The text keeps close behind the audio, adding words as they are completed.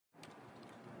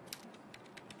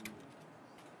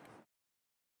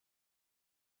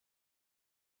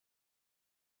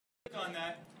on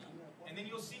that, and then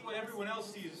you'll see what everyone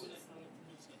else sees.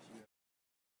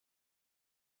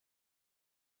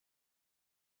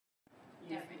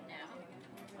 Different now.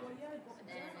 And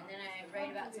then I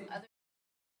write about some other.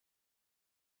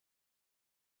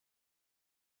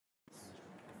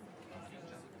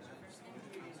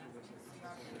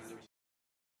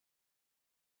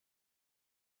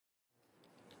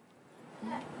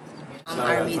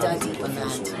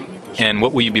 And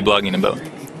what will you be blogging about?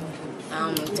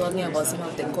 I'm talking about some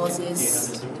of the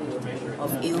causes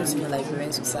of ills in the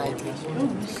Liberian society.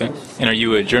 Okay. And are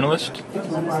you a journalist?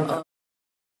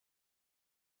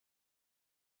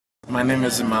 My name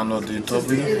is Emmanuel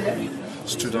Ditobi,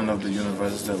 student of the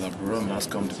University of Liberia, Mass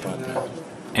Comm Department.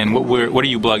 And what are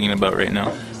you blogging about right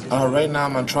now? Right now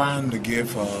I'm trying to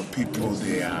give people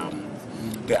the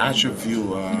actual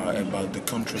view about the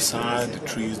countryside, the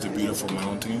trees, the beautiful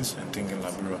mountains, and things in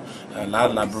Liberia. A lot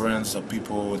of Liberians are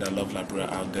people that love Liberia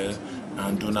out there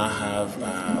and do not have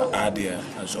idea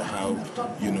as to how,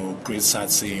 great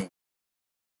sightseeing.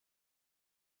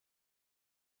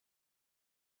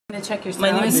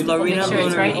 My name is Lorena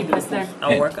Bonner.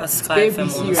 I work as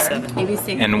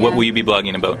 5M17. And what will you be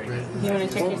blogging about?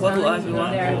 What do I be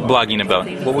blogging about?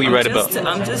 What will you write about?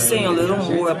 I'm just saying a little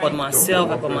more about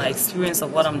myself, about my experience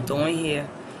of what I'm doing here.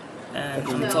 And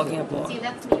I'm talking about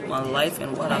my life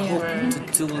and what I hope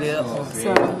to do later on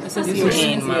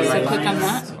in my life.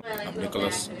 I'm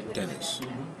Nicholas Dennis.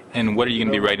 And what are you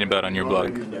going to be writing about on your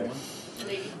blog?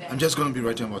 I'm just going to be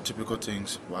writing about typical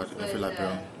things, what every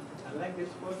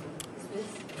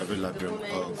Liberian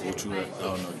go through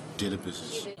on a daily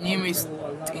basis. My name is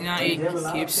Tina A.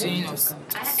 Gibson,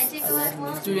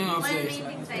 student of the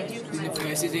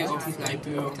University of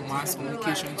Liberia, Mass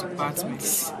Communication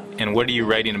Department. And what are you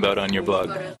writing about on your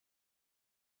blog?